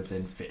 that's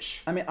within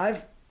fish. I mean,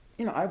 I've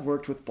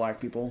worked with black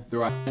people.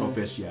 They're asshole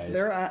fish, guys.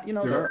 They're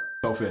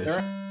asshole fish. They're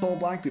asshole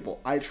black people.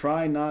 I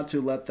try not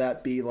to let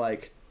that be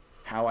like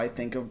how I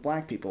think of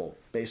black people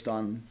based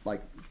on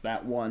like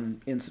that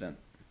one incident.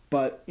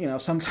 But, you know,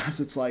 sometimes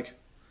it's like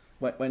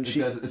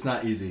It's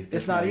not easy.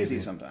 It's not easy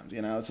sometimes,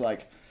 you know. It's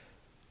like,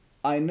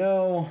 I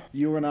know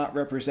you are not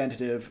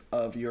representative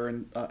of your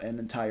an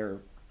entire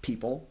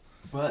people.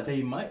 But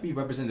they might be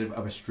representative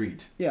of a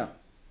street. Yeah.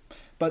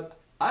 But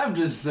I'm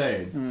just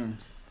saying.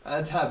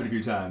 That's happened a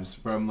few times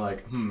where I'm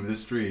like,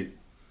 this street.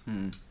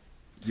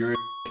 You're a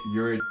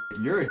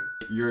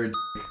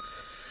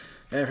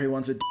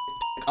everyone's a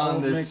on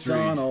Old this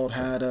MacDonald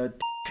had a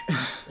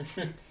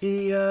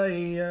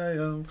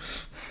E-I-E-I-O.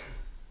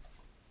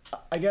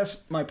 I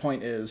guess my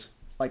point is,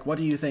 like, what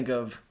do you think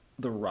of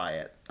the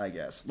riot, I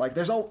guess? Like,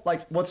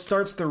 what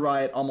starts the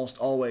riot almost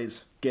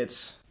always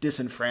gets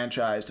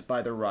disenfranchised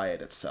by the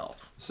riot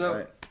itself. So,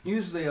 right?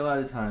 usually a lot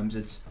of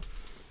times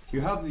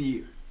you have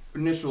the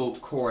initial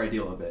core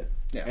ideal of it.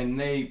 Yeah. And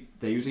they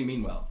usually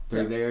mean well.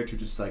 They're Yeah. there to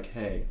just like,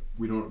 hey,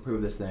 we don't approve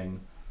of this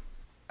thing.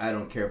 I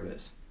don't care for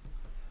this.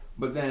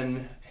 But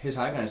then, here's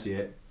how I kind of see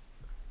it.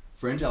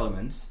 Fringe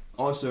elements,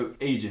 also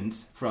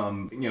agents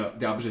from, you know,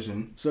 the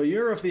opposition. So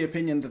you're of the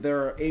opinion that there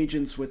are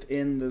agents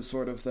within the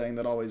sort of thing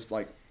that always,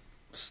 like,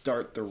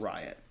 start the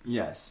riot.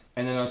 Yes.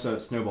 And then also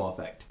snowball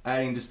effect.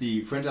 Adding just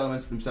the fringe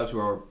elements themselves who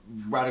are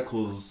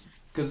radicals,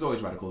 because there's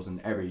always radicals in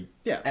every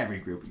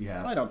group you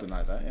have. I don't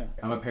deny that, yeah.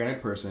 I'm a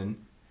paranoid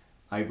person.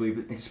 I believe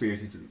in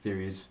conspiracy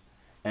theories.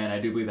 And I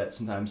do believe that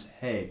sometimes,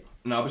 hey,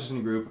 an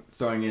opposition group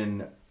throwing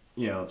in,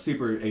 you know,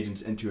 sleeper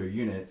agents into a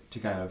unit to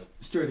kind of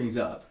stir things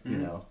up, you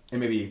know, and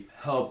maybe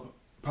help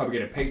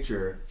propagate a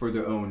picture for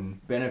their own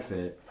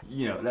benefit.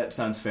 You know, that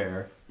sounds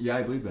fair. Yeah,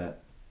 I believe that.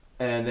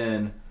 And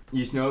then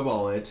you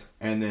snowball it,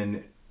 and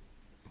then,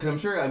 because I'm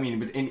sure, I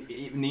mean,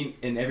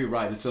 in every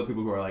ride, there's still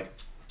people who are like,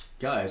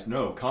 guys,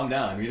 no, calm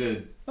down. We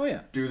need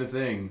to do the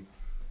thing.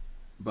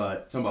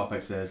 But Snowball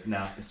Effect says,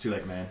 nah, it's too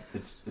late, man.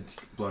 It's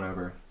blown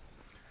over.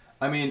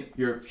 I mean,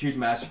 your huge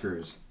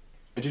massacres,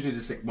 it's usually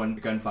just like one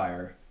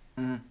gunfire,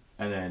 and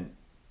then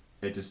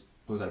it just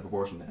blows out of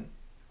proportion then.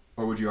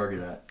 Or would you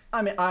argue that?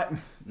 I mean,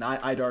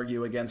 I'd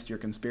argue against your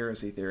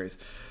conspiracy theories.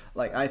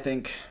 Like, I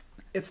think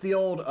it's the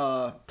old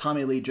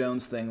Tommy Lee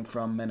Jones thing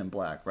from Men in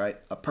Black, right?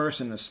 A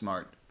person is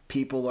smart.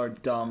 People are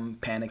dumb,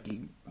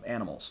 panicky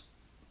animals.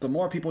 The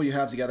more people you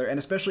have together, and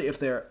especially if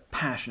they're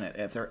passionate,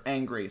 if they're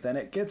angry, then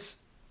it gets,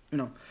 you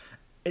know,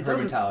 it Herd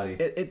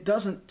mentality. It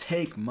doesn't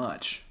take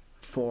much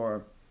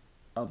for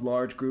a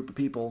large group of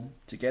people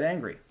to get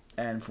angry.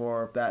 And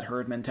for that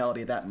herd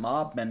mentality, that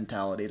mob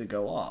mentality to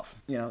go off.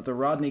 You know, the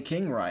Rodney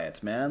King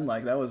riots, man,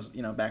 like that was,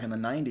 you know, back in the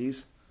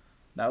 90s,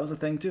 that was a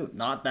thing too.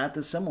 Not that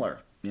dissimilar,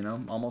 you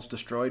know, almost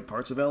destroyed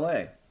parts of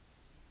LA.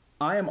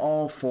 I am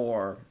all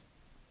for,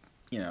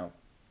 you know,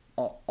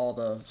 all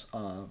the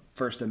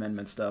First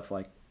Amendment stuff,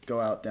 like go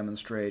out,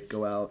 demonstrate,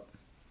 go out.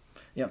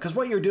 You know, because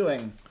what you're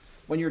doing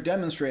when you're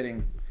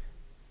demonstrating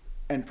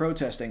and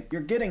protesting,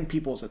 you're getting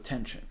people's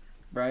attention,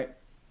 right?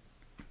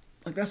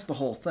 Like, that's the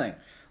whole thing.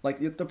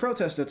 Like, the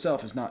protest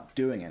itself is not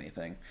doing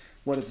anything.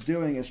 What it's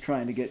doing is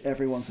trying to get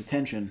everyone's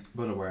attention.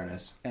 But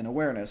awareness. And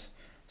awareness,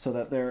 so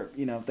that they're,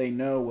 you know, they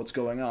know what's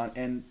going on.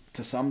 And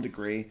to some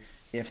degree,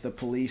 if the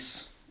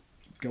police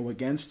go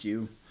against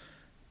you,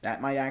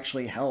 that might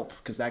actually help,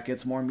 because that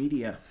gets more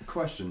media.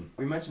 Question.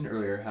 We mentioned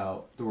earlier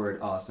how the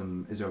word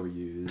awesome is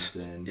overused,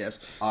 and yes,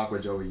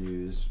 awkward's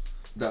overused.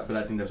 But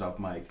I think that's off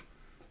mic.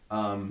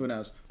 Who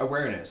knows?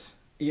 Awareness.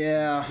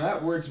 Yeah.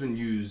 That word's been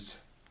used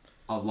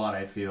a lot,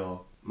 I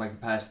feel, like the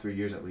past 3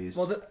 years at least.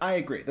 Well, I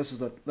agree. That's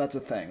a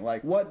thing.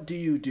 Like, what do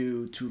you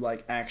do to,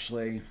 like,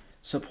 actually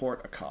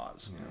support a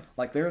cause? Yeah.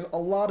 Like, there's a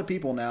lot of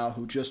people now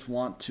who just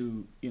want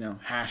to, you know,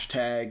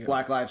 hashtag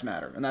Black Lives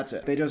Matter, and that's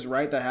it. They just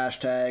write the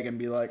hashtag and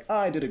be like, oh,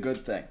 I did a good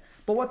thing.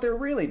 But what they're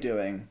really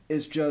doing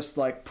is just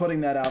like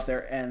putting that out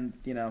there and,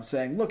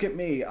 saying, look at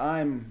me,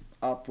 I'm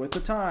up with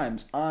the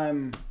times.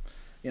 I'm,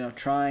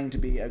 trying to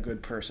be a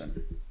good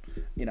person.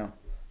 With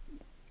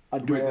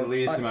the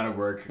least amount of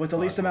work. With the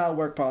least amount of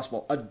work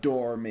possible.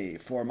 Adore me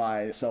for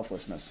my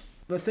selflessness.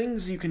 The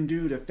things you can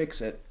do to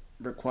fix it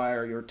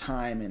require your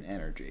time and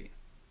energy.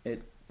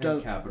 It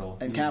does. And capital.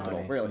 And capital,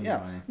 money. really. Yeah.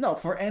 Money. No,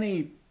 for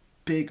any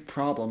big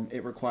problem,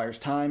 it requires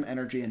time,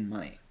 energy, and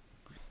money.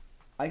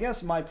 I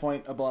guess my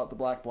point about the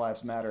Black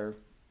Lives Matter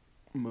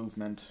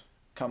movement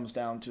comes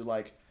down to,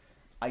 like,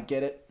 I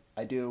get it,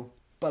 I do,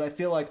 but I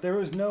feel like there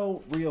is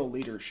no real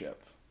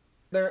leadership.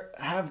 There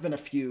have been a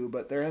few,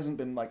 but there hasn't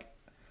been, like...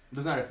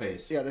 There's not a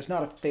face. Yeah, there's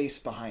not a face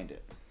behind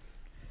it.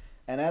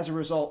 And as a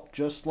result,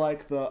 just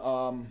like the,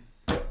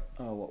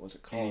 what was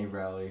it called? Any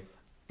rally,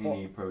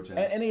 any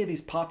protest. Any of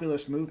these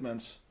populist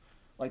movements,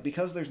 like,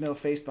 because there's no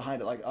face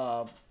behind it, like,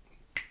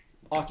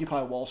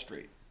 Occupy Wall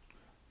Street.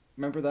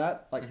 Remember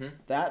that? Like,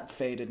 that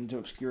faded into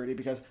obscurity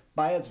because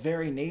by its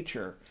very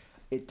nature,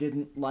 it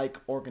didn't like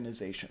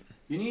organization.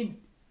 You need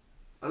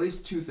at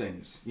least two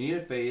things. You need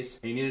a face,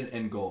 and you need an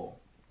end goal.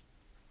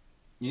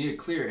 You need a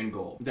clear end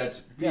goal that's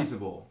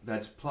feasible,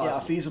 that's plausible.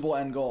 Yeah, a feasible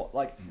end goal.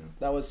 Like,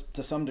 that was,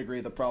 to some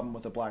degree, the problem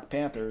with the Black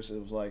Panthers. It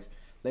was like,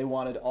 they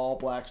wanted all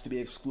blacks to be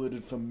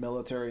excluded from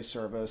military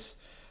service.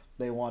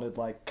 They wanted,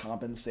 like,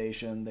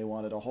 compensation. They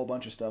wanted a whole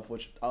bunch of stuff,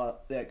 which, I'll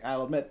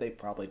admit, they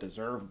probably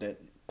deserved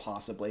it.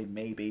 Possibly,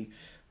 maybe.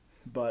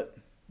 But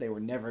they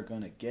were never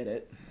going to get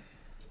it.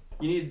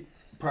 You need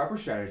proper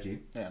strategy.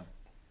 Yeah.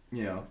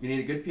 You need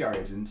a good PR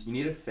agent. You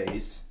need a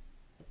face.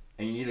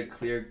 And you need a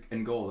clear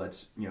end goal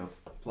that's,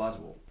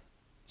 plausible.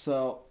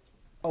 So,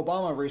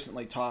 Obama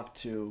recently talked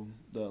to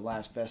the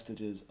last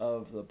vestiges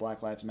of the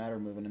Black Lives Matter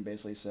movement and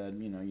basically said,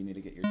 you need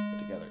to get your shit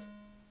together.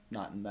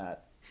 Not in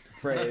that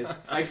phrase.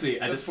 Actually,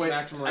 at this point in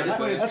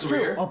his That's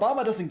career... true.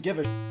 Obama doesn't give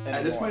a shit anymore.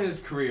 At this point in his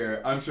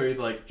career, I'm sure he's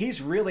like...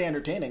 He's really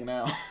entertaining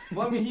now.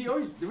 Well, I mean, he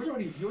already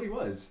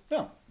was.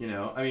 Yeah.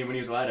 I mean, when he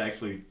was allowed to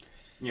actually,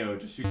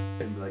 just shoot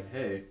and be like,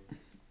 hey,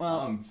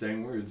 I'm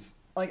saying words.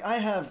 Like, I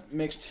have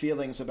mixed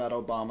feelings about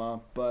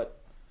Obama,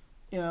 but,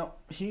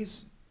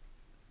 he's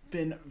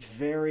been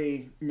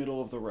very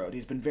middle of the road.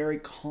 He's been very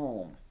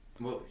calm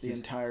the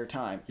entire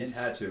time. He's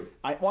had to.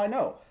 I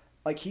know.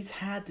 Like, he's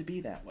had to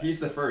be that way. He's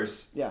the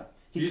first. Yeah.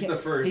 He's the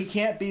first. He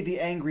can't be the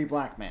angry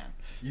black man.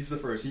 He's the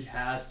first. He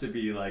has to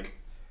be like,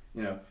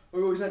 he's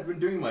not been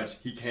doing much.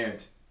 He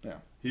can't. Yeah.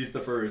 He's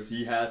the first.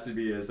 He has to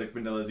be as, like,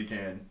 vanilla as he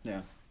can.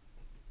 Yeah.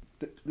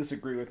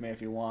 Disagree with me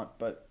if you want,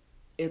 but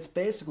it's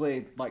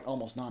basically, like,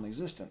 almost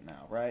non-existent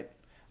now, right?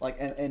 Like,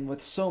 and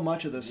with so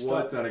much of this stuff...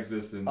 What's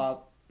non-existent?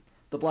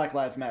 The Black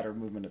Lives Matter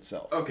movement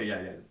itself. Okay,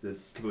 yeah,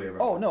 that's completely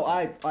irrelevant. Oh, no,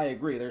 I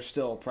agree. There's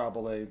still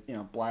probably,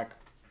 black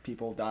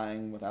people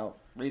dying without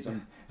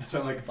reason.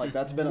 So I'm like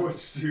that's been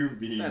what do you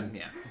mean?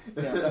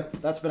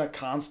 That's been a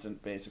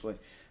constant, basically.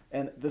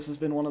 And this has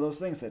been one of those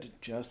things that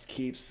it just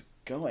keeps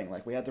going.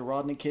 Like, we had the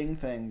Rodney King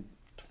thing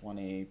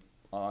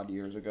 20-odd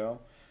years ago,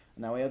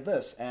 and now we had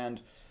this.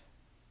 And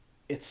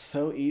it's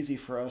so easy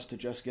for us to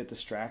just get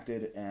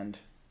distracted and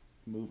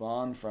move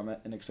on from it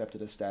and accept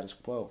it as status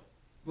quo.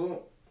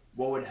 Well,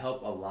 what would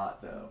help a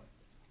lot, though,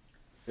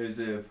 is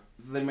if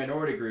the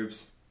minority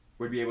groups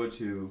would be able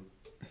to...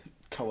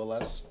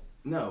 Coalesce?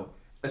 No.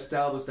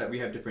 Establish that we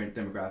have different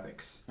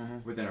demographics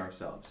within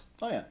ourselves.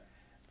 Oh, yeah.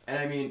 And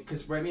I mean,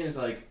 because what I mean is,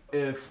 like,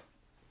 if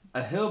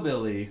a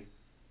hillbilly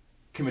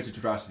commits a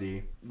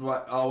atrocity,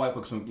 all white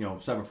folks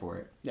don't, suffer for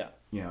it. Yeah.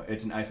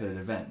 It's an isolated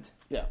event.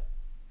 Yeah.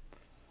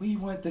 We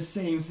want the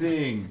same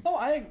thing.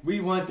 We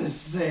want the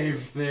same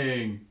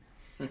thing.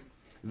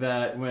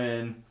 That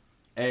when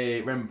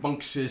a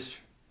rambunctious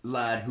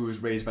lad who was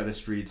raised by the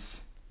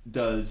streets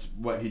does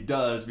what he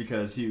does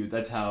because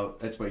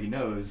that's what he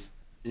knows,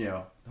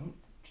 don't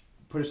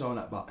put us all in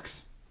that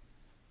box.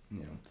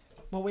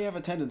 Well, we have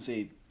a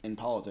tendency in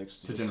politics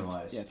to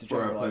generalize. Yeah, to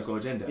generalize. For our political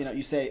agenda.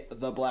 You say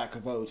the black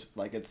vote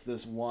like it's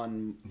this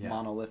one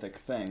monolithic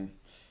thing.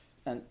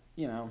 And,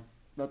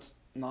 that's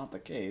not the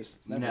case.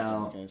 It's never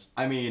been the case.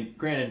 I mean,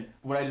 granted,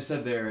 what I just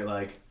said there,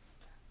 like,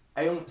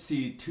 I don't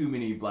see too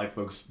many black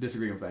folks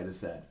disagreeing with what I just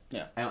said.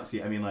 Yeah. I don't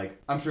see,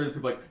 I'm sure that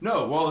people are like,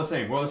 no, we're all the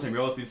same, we all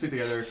need to stick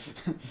together.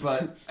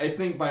 But I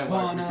think by and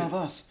large...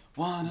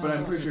 But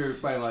I'm pretty sure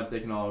by and large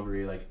they can all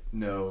agree, like,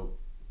 no,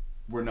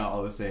 we're not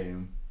all the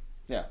same.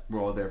 Yeah.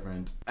 We're all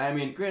different. I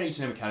mean, granted, each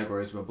and every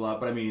category is blah, blah,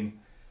 but I mean,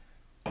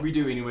 we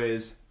do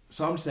anyways.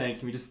 So I'm saying,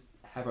 can we just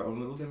have our own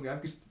little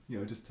demographics,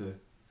 just to,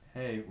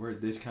 hey, we're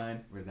this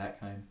kind, we're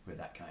that kind, we're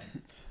that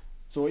kind.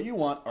 So what you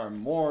want are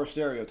more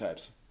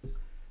stereotypes.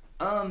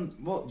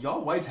 Well,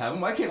 y'all whites have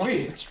them. Why can't we?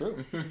 It's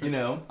true.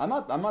 I'm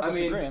not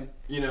disagreeing.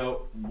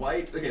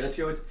 White. Okay, let's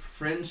go with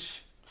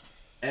French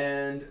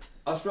and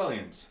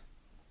Australians.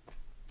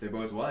 They're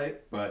both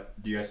white,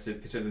 but do you guys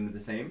consider them the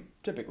same?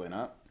 Typically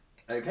not.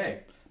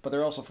 Okay. But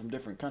they're also from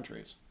different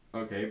countries.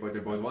 Okay, but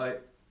they're both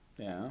white.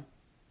 Yeah.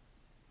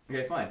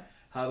 Okay, fine.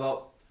 How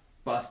about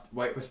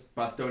white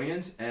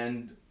Bostonians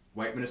and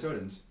white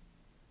Minnesotans?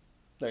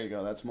 There you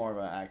go. That's more of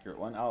an accurate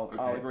one. I'll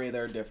Okay. agree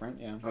they're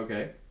different. Yeah.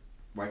 Okay.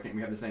 Why can't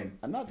we have the same?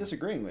 I'm not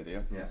disagreeing with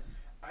you. Yeah.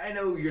 I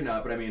know you're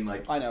not, but I mean,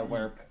 like... I know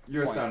where.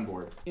 You're point. a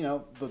soundboard. You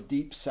know, the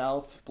Deep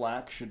South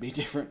black should be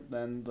different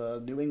than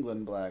the New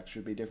England black,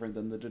 should be different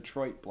than the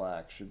Detroit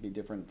black, should be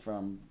different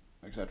from,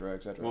 etc.,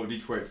 etc. Well,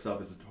 Detroit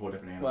itself is a whole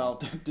different animal.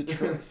 Well,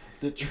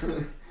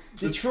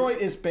 Detroit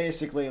is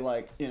basically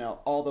like, you know,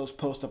 all those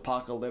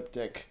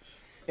post-apocalyptic...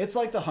 It's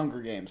like the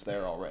Hunger Games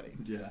there already.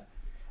 Yeah.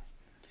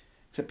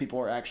 Except people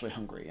are actually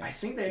hungry. And I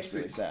think they it's actually...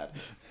 really sad.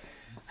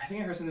 I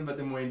think I heard something about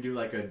them wanting to do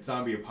like a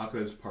zombie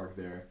apocalypse park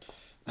there.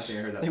 I think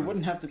I heard that They once.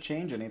 wouldn't have to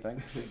change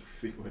anything.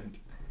 They wouldn't.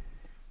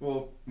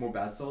 Well, more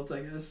bath salts,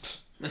 I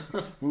guess.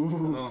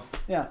 Ooh. Oh.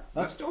 Yeah, Is that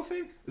that's still a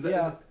thing? Is that,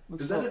 Yeah, is that,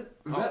 looks is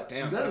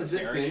that a legit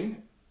scary.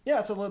 thing? yeah,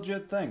 it's a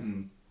legit thing.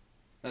 Hmm.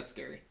 That's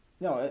scary.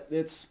 No,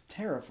 it's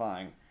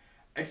terrifying.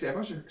 Actually, I've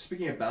also,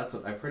 speaking of bath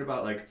salts, I've heard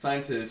about like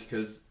scientists,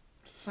 because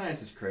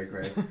science is cray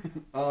cray.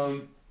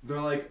 They're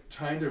like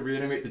trying to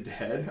reanimate the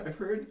dead, I've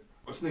heard.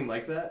 Or something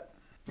like that.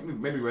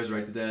 Maybe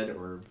resurrect the dead,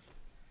 or...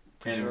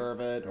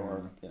 Preserve it,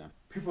 or, you know.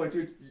 People are like,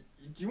 dude,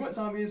 do you want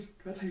zombies?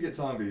 That's how you get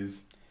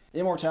zombies.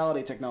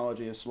 Immortality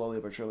technology is slowly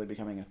but surely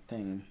becoming a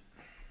thing.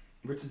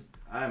 Which is,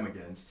 I'm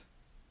against.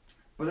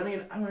 But then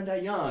again, I don't want to die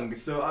young,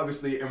 so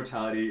obviously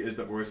immortality is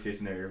the worst case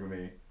scenario for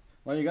me.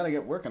 Well, you gotta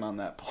get working on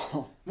that,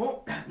 Paul.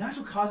 Well,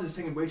 natural causes is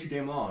taking way too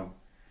damn long.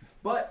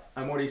 But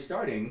I'm already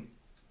starting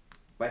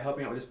by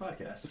helping out with this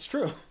podcast. It's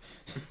true.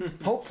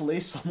 Hopefully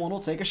someone will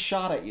take a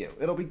shot at you.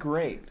 It'll be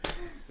great.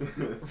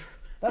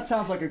 That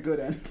sounds like a good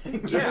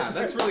ending. Yeah,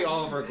 that's really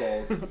all of our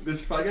goals.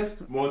 This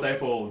podcast,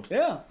 multifold.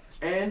 Yeah.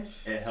 And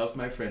it helps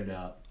my friend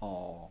out.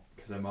 Aw.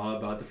 Because I'm all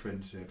about the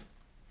friendship.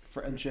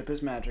 Friendship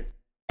is magic.